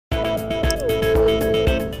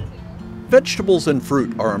Vegetables and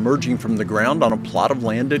fruit are emerging from the ground on a plot of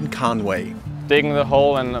land in Conway. Digging the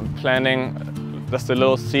hole and planting just a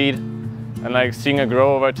little seed and seeing it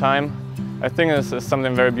grow over time, I think this is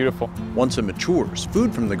something very beautiful. Once it matures,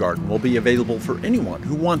 food from the garden will be available for anyone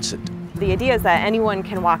who wants it. The idea is that anyone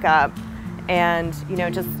can walk up and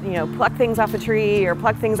just pluck things off a tree or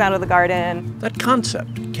pluck things out of the garden. That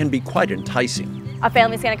concept can be quite enticing. A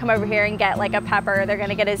family's going to come over here and get a pepper, they're going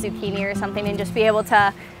to get a zucchini or something, and just be able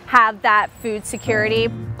to have that food security.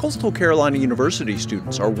 Coastal Carolina University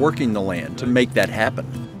students are working the land to make that happen.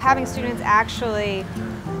 Having students actually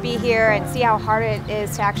be here and see how hard it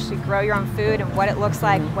is to actually grow your own food and what it looks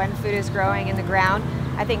like when food is growing in the ground,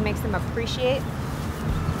 I think makes them appreciate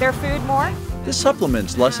their food more. This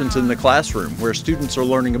supplements lessons in the classroom where students are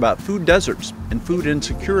learning about food deserts and food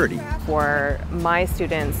insecurity. For my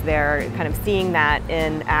students, they're kind of seeing that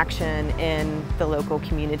in action in the local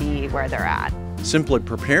community where they're at. Simply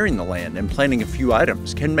preparing the land and planting a few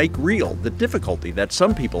items can make real the difficulty that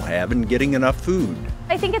some people have in getting enough food.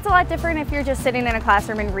 I think it's a lot different if you're just sitting in a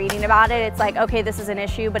classroom and reading about it. It's like, okay, this is an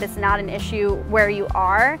issue, but it's not an issue where you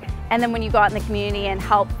are. And then when you go out in the community and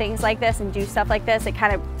help things like this and do stuff like this, it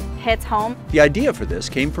kind of hits home. The idea for this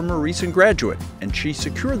came from a recent graduate, and she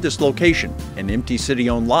secured this location, an empty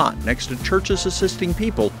city-owned lot next to Churches Assisting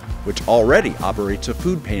People, which already operates a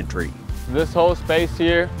food pantry. This whole space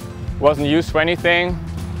here wasn't used for anything,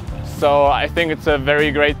 so I think it's a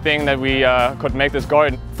very great thing that we could make this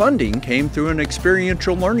garden. Funding came through an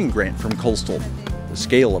experiential learning grant from Coastal. The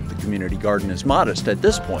scale of the community garden is modest at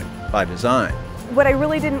this point, by design. What I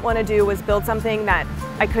really didn't want to do was build something that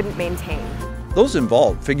I couldn't maintain. Those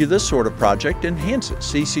involved figure this sort of project enhances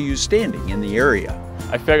CCU's standing in the area.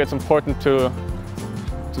 I feel like it's important to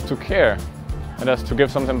care and just to give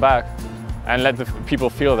something back and let the people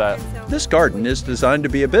feel that. This garden is designed to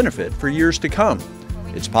be a benefit for years to come.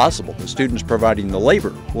 It's possible the students providing the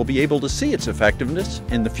labor will be able to see its effectiveness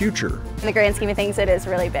in the future. In the grand scheme of things, it is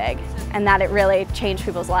really big, and that it really changed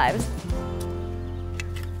people's lives.